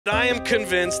I am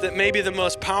convinced that maybe the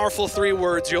most powerful 3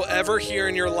 words you'll ever hear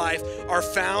in your life are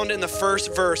found in the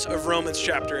first verse of Romans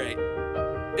chapter 8.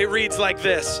 It reads like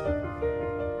this: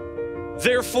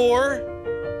 therefore,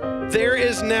 there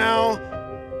is now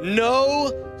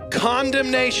no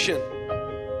condemnation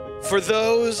for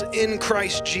those in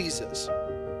Christ Jesus.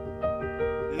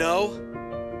 No,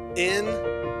 in,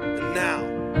 and now.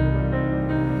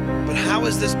 But how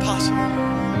is this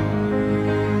possible?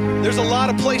 There's a lot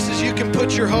of places you can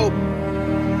put your hope,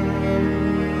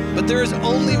 but there is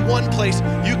only one place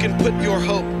you can put your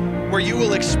hope where you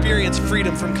will experience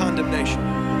freedom from condemnation.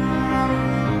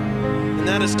 And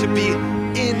that is to be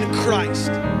in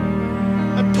Christ.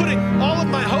 I'm putting all of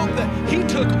my hope that He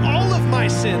took all of my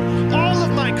sin, all of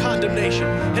my condemnation.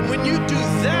 And when you do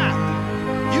that,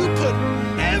 you put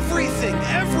everything,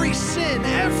 every sin,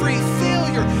 every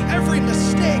failure, every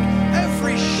mistake,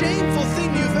 every shameful thing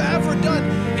you've ever done,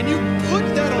 and you put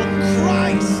that on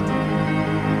Christ.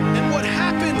 And what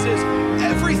happens is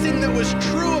everything that was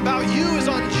true about you is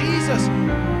on Jesus,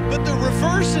 but the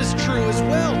reverse is true as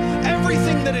well.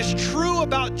 Everything that is true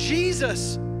about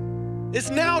Jesus is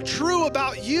now true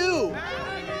about you.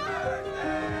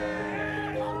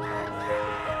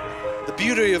 The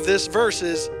beauty of this verse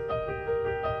is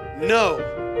no,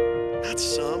 not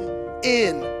some,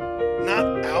 in,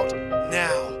 not out,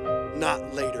 now,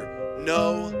 not later.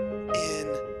 No, in,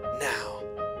 now.